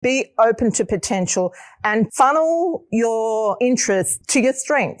Be open to potential and funnel your interest to your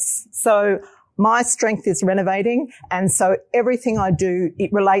strengths. So my strength is renovating. And so everything I do,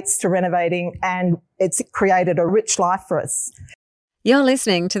 it relates to renovating, and it's created a rich life for us. You're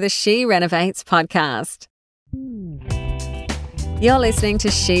listening to the She Renovates podcast. You're listening to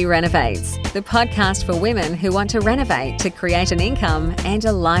She Renovates, the podcast for women who want to renovate to create an income and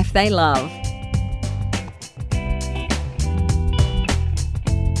a life they love.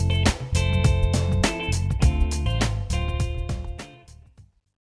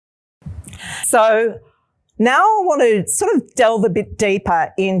 So now I want to sort of delve a bit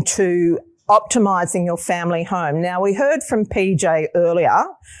deeper into optimizing your family home. Now, we heard from PJ earlier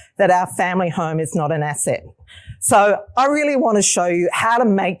that our family home is not an asset. So I really want to show you how to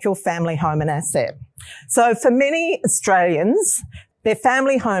make your family home an asset. So for many Australians, their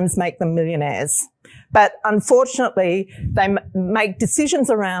family homes make them millionaires. But unfortunately, they make decisions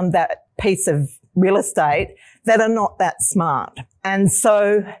around that piece of real estate that are not that smart. And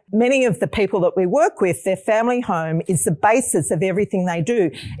so many of the people that we work with, their family home is the basis of everything they do.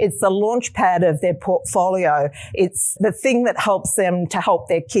 It's the launch pad of their portfolio. It's the thing that helps them to help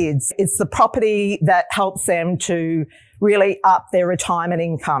their kids. It's the property that helps them to really up their retirement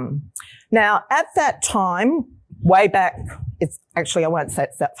income. Now, at that time, way back, I won't say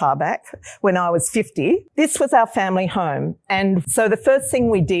it's that far back, when I was 50, this was our family home. And so the first thing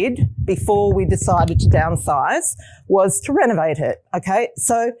we did before we decided to downsize was to renovate it. Okay.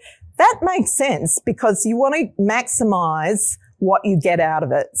 So that makes sense because you want to maximize what you get out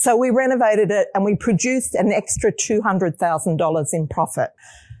of it. So we renovated it and we produced an extra $200,000 in profit.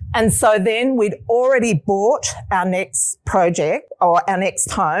 And so then we'd already bought our next project or our next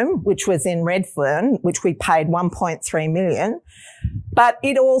home, which was in Redfern, which we paid $1.3 million, but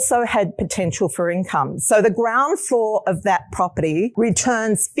it also had potential for income. So the ground floor of that property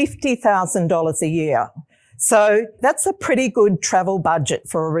returns $50,000 a year. So that's a pretty good travel budget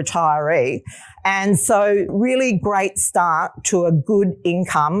for a retiree. And so really great start to a good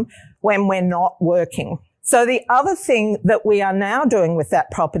income when we're not working. So the other thing that we are now doing with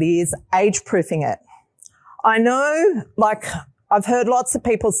that property is age-proofing it. I know, I've heard lots of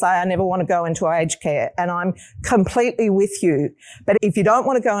people say, I never want to go into aged care, and I'm completely with you. But if you don't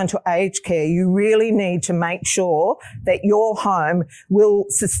want to go into aged care, you really need to make sure that your home will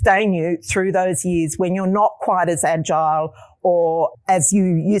sustain you through those years when you're not quite as agile or as you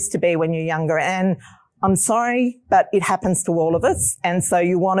used to be when you're younger. And I'm sorry, but it happens to all of us. And so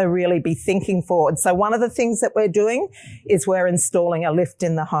you want to really be thinking forward. So one of the things that we're doing is we're installing a lift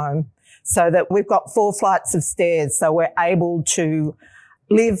in the home so that we've got 4 flights of stairs. So we're able to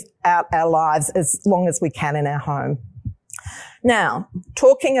live out our lives as long as we can in our home. Now,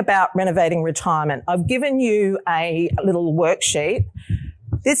 talking about renovating retirement, I've given you a little worksheet.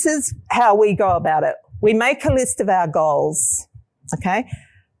 This is how we go about it. We make a list of our goals. Okay.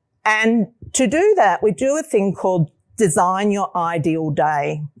 And to do that, we do a thing called design your ideal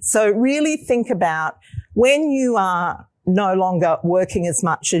day. So really think about when you are no longer working as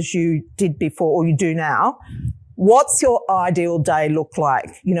much as you did before or you do now, what's your ideal day look like?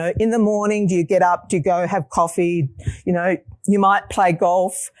 You know, in the morning, do you get up? Do you go have coffee? You know, you might play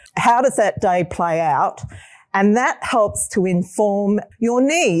golf. How does that day play out? And that helps to inform your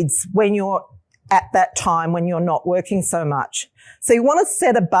needs when you're at that time when you're not working so much. So you want to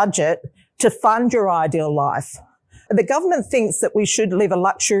set a budget to fund your ideal life. The government thinks that we should live a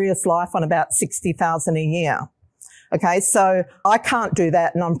luxurious life on about $60,000 a year. Okay, so I can't do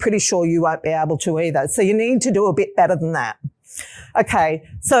that, and I'm pretty sure you won't be able to either. So you need to do a bit better than that. Okay,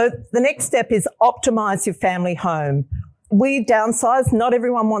 so the next step is optimize your family home. We downsize. Not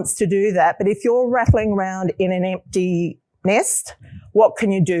everyone wants to do that, but if you're rattling around in an empty nest, what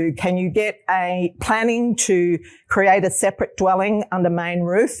can you do? Can you get a planning to create a separate dwelling under main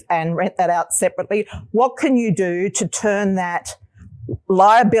roof and rent that out separately? What can you do to turn that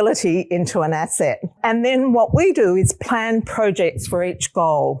liability into an asset? And then what we do is plan projects for each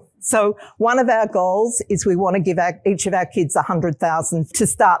goal. So one of our goals is we want to give each of our kids $100,000 to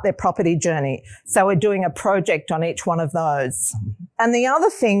start their property journey. So we're doing a project on each one of those. And the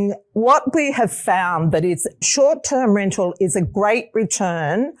other thing, what we have found that is short-term rental is a great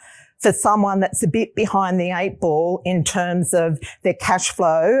return for someone that's a bit behind the 8 ball in terms of their cash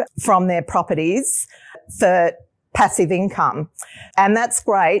flow from their properties for passive income. And that's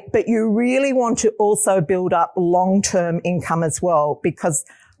great, but you really want to also build up long-term income as well, because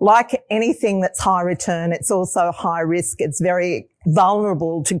like anything that's high return, it's also high risk. It's very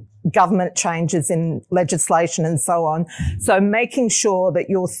vulnerable to government changes in legislation and so on. So making sure that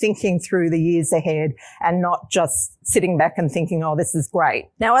you're thinking through the years ahead and not just sitting back and thinking, oh, this is great.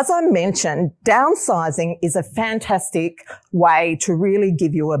 Now, as I mentioned, downsizing is a fantastic way to really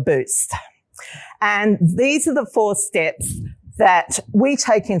give you a boost. And these are the 4 steps that we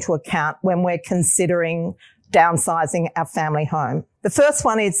take into account when we're considering downsizing our family home. The first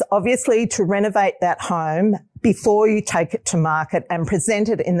one is obviously to renovate that home before you take it to market and present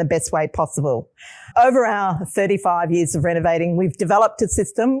it in the best way possible. Over our 35 years of renovating, we've developed a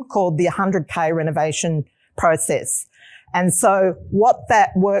system called the 100K renovation process. And so what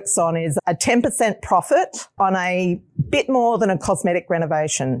that works on is a 10% profit on a bit more than a cosmetic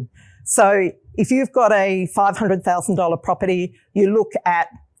renovation. So if you've got a $500,000 property, you look at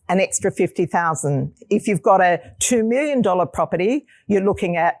an extra $50,000. If you've got a $2 million property, you're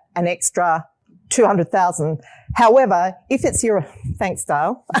looking at an extra $200,000. However, if it's your, thanks,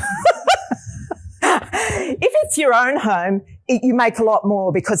 Dale. If it's your own home, you make a lot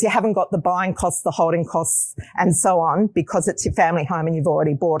more because you haven't got the buying costs, the holding costs, and so on, because it's your family home and you've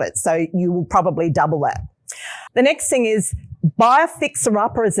already bought it. So you will probably double that. The next thing is buy a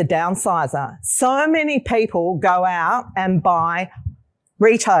fixer-upper as a downsizer. So many people go out and buy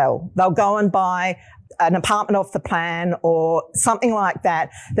retail. They'll go and buy an apartment off the plan or something like that.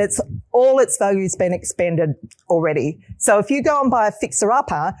 That's all its value's been expended already. So if you go and buy a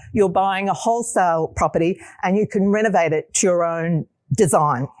fixer-upper, you're buying a wholesale property and you can renovate it to your own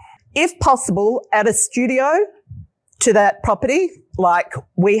design. If possible, add a studio to that property, like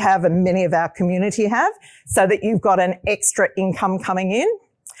we have and many of our community have, so that you've got an extra income coming in.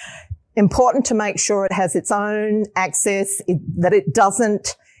 Important to make sure it has its own access, that it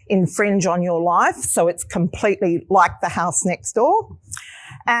doesn't infringe on your life, so it's completely like the house next door.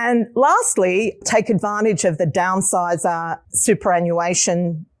 And lastly, take advantage of the downsizer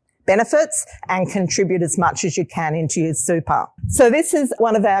superannuation benefits and contribute as much as you can into your super. So this is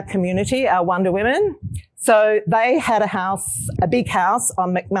one of our community, our Wonder Women. So they had a big house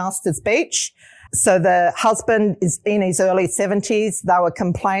on McMaster's Beach. So the husband is in his early 70s. They were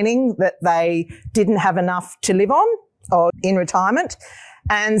complaining that they didn't have enough to live on or in retirement.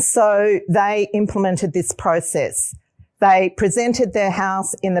 And so they implemented this process. They presented their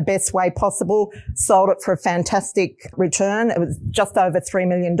house in the best way possible, sold it for a fantastic return. It was just over $3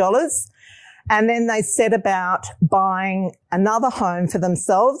 million. And then they set about buying another home for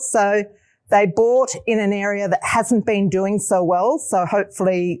themselves. So they bought in an area that hasn't been doing so well. So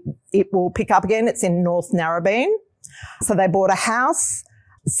hopefully it will pick up again. It's in North Narrabeen. So they bought a house.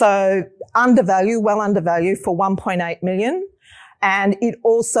 So well undervalued for $1.8 million. And it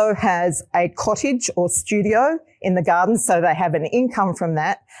also has a cottage or studio in the garden, so they have an income from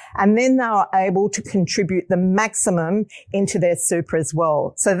that. And then they are able to contribute the maximum into their super as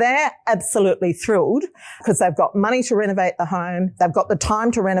well. So they're absolutely thrilled because they've got money to renovate the home, they've got the time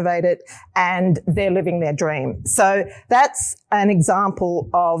to renovate it, and they're living their dream. So that's an example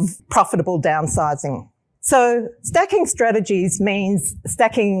of profitable downsizing. So stacking strategies means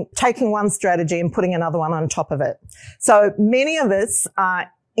taking one strategy and putting another one on top of it. So many of us are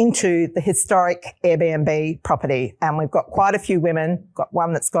into the historic Airbnb property, and we've got quite a few women, got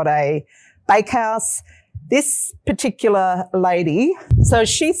one that's got a bakehouse. This particular lady, so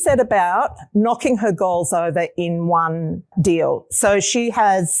she set about knocking her goals over in one deal. So she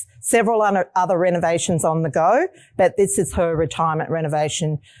has several other renovations on the go, but this is her retirement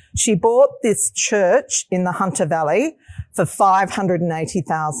renovation. She bought this church in the Hunter Valley for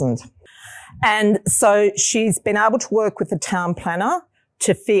 $580,000. And so she's been able to work with the town planner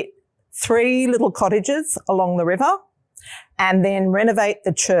to fit 3 little cottages along the river and then renovate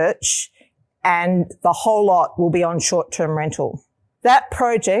the church, and the whole lot will be on short-term rental. That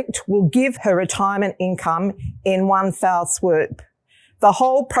project will give her retirement income in one foul swoop. The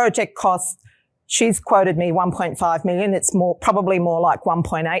whole project cost, she's quoted me $1.5 million. It's probably more like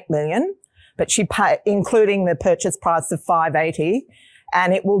 $1.8 million, but she paid, including the purchase price of $580,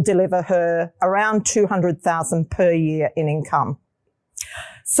 and it will deliver her around $200,000 per year in income.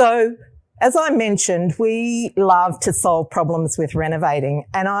 So, as I mentioned, we love to solve problems with renovating,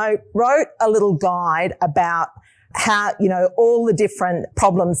 and I wrote a little guide about how, all the different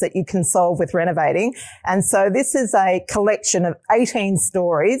problems that you can solve with renovating. And so this is a collection of 18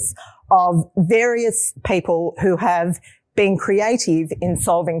 stories of various people who have been creative in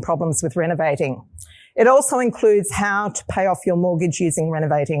solving problems with renovating. It also includes how to pay off your mortgage using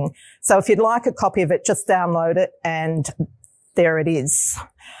renovating. So if you'd like a copy of it, just download it, and there it is.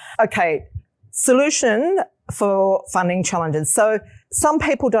 Okay, solution for funding challenges. So some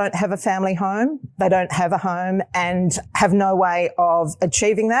people don't have a family home. They don't have a home and have no way of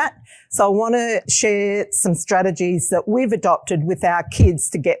achieving that. So I want to share some strategies that we've adopted with our kids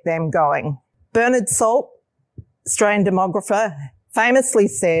to get them going. Bernard Salt, Australian demographer, famously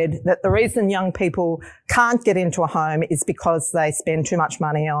said that the reason young people can't get into a home is because they spend too much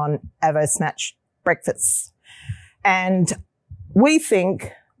money on Avo Smash breakfasts. And we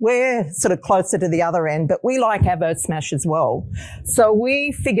think we're sort of closer to the other end, but we like Avo Smash as well. So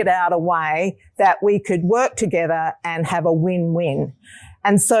we figured out a way that we could work together and have a win-win.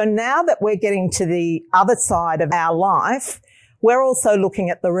 And so now that we're getting to the other side of our life, we're also looking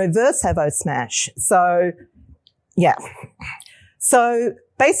at the reverse Avo Smash. So, yeah. So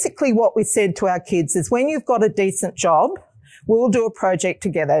basically what we said to our kids is when you've got a decent job, we'll do a project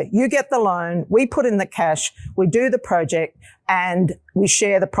together. You get the loan, we put in the cash, we do the project, and we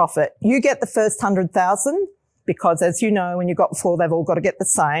share the profit. You get the first 100,000 because, as you know, when you've got 4, they've all got to get the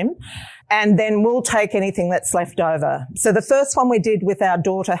same. And then we'll take anything that's left over. So the first one we did with our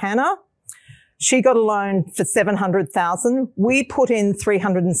daughter, Hannah, she got a loan for 700,000. We put in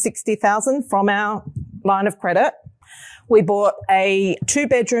 360,000 from our line of credit. We bought a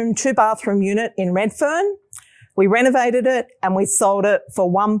 2-bedroom, 2-bathroom unit in Redfern. We renovated it and we sold it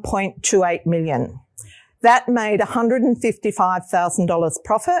for $1.28 million. That made $155,000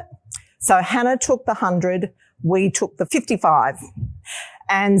 profit. So Hannah took the 100, we took the 55.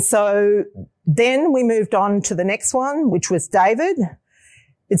 And so then we moved on to the next one, which was David.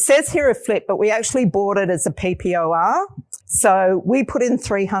 It says here a flip, but we actually bought it as a PPOR. So we put in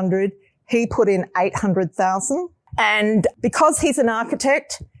 300, he put in 800,000. And because he's an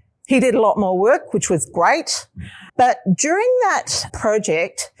architect, he did a lot more work, which was great. But during that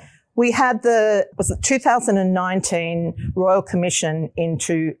project, we had the 2019 Royal Commission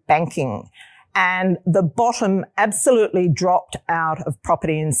into banking, and the bottom absolutely dropped out of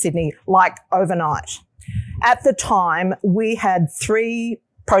property in Sydney like overnight. At the time, we had 3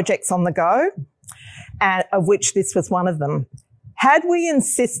 projects on the go, and of which this was one of them. Had we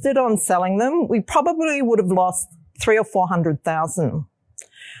insisted on selling them, we probably would have lost 300,000 or 400,000.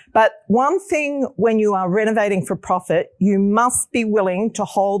 But one thing when you are renovating for profit, you must be willing to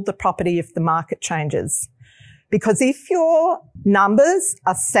hold the property if the market changes. Because if your numbers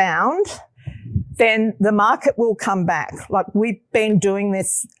are sound, then the market will come back. Like we've been doing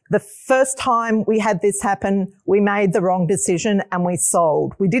this. The first time we had this happen, we made the wrong decision and we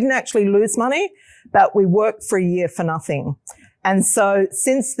sold. We didn't actually lose money, but we worked for a year for nothing. And so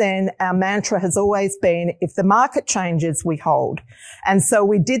since then, our mantra has always been, if the market changes, we hold. And so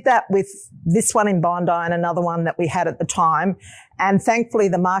we did that with this one in Bondi and another one that we had at the time. And thankfully,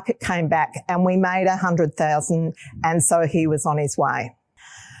 the market came back and we made 100,000. And so he was on his way.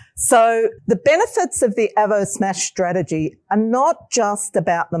 So the benefits of the Avo Smash strategy are not just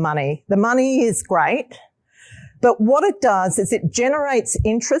about the money. The money is great. But what it does is it generates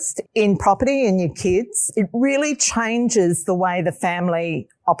interest in property in your kids. It really changes the way the family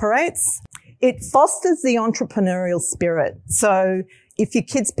operates. It fosters the entrepreneurial spirit. So if your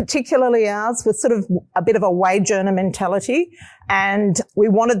kids, particularly ours, were sort of a bit of a wage earner mentality and we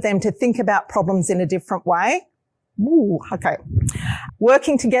wanted them to think about problems in a different way. Ooh, okay.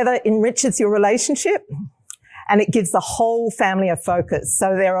 Working together enriches your relationship and it gives the whole family a focus.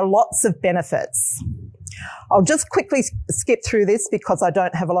 So there are lots of benefits. I'll just quickly skip through this because I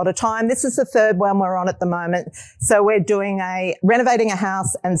don't have a lot of time. This is the third one we're on at the moment. So we're renovating a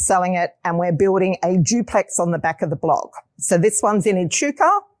house and selling it, and we're building a duplex on the back of the block. So this one's in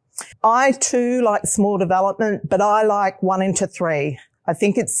Echuca. I too like small development, but I like 1 into 3. I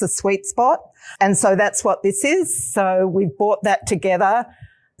think it's the sweet spot. And so that's what this is. So we've bought that together.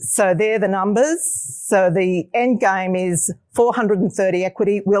 So they're the numbers. So the end game is 430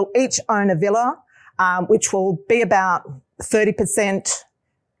 equity. We'll each own a villa, which will be about 30%.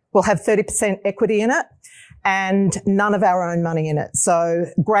 We'll have 30% equity in it and none of our own money in it. So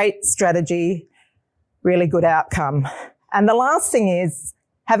great strategy, really good outcome. And the last thing is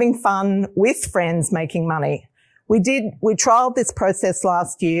having fun with friends making money. We trialed this process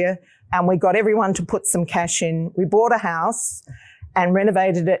last year and we got everyone to put some cash in. We bought a house and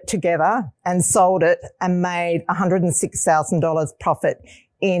renovated it together and sold it and made $106,000 profit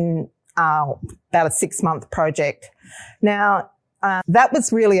in about a 6-month project. Now, that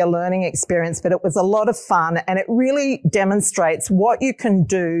was really a learning experience, but it was a lot of fun and it really demonstrates what you can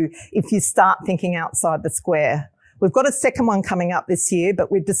do if you start thinking outside the square. We've got a second one coming up this year,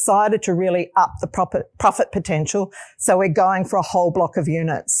 but we've decided to really up the profit potential. So we're going for a whole block of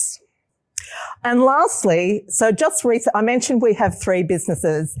units. And lastly, so just recently, I mentioned we have 3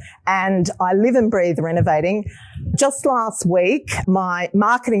 businesses and I live and breathe renovating. Just last week, my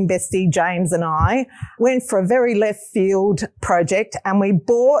marketing bestie, James, and I went for a very left field project and we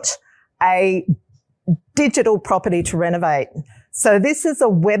bought a digital property to renovate. So this is a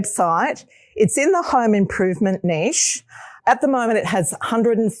website. It's in the home improvement niche. At the moment, it has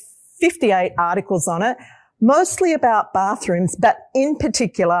 158 articles on it, mostly about bathrooms, but in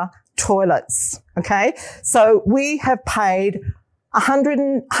particular, toilets. Okay. So we have paid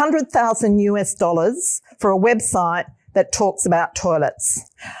 $100,000 for a website that talks about toilets.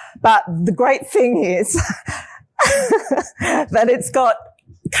 But the great thing is that it's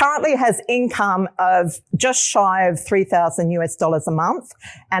currently has income of just shy of $3,000 a month.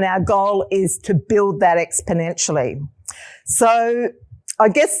 And our goal is to build that exponentially. So I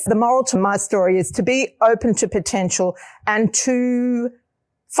guess the moral to my story is to be open to potential and to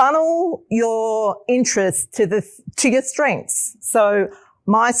funnel your interest to your strengths. So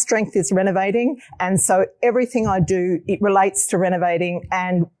my strength is renovating. And so everything I do, it relates to renovating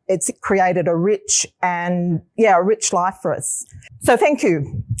and it's created a rich life for us. So thank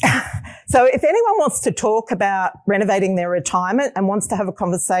you. So if anyone wants to talk about renovating their retirement and wants to have a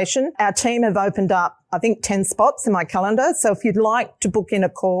conversation, our team have opened up, I think, 10 spots in my calendar. So if you'd like to book in a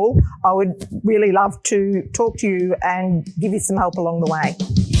call, I would really love to talk to you and give you some help along the way.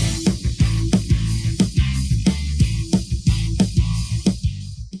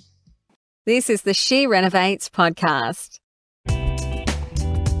 This is the She Renovates podcast.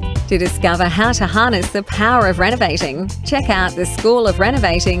 To discover how to harness the power of renovating, check out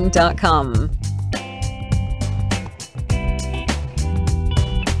theschoolofrenovating.com.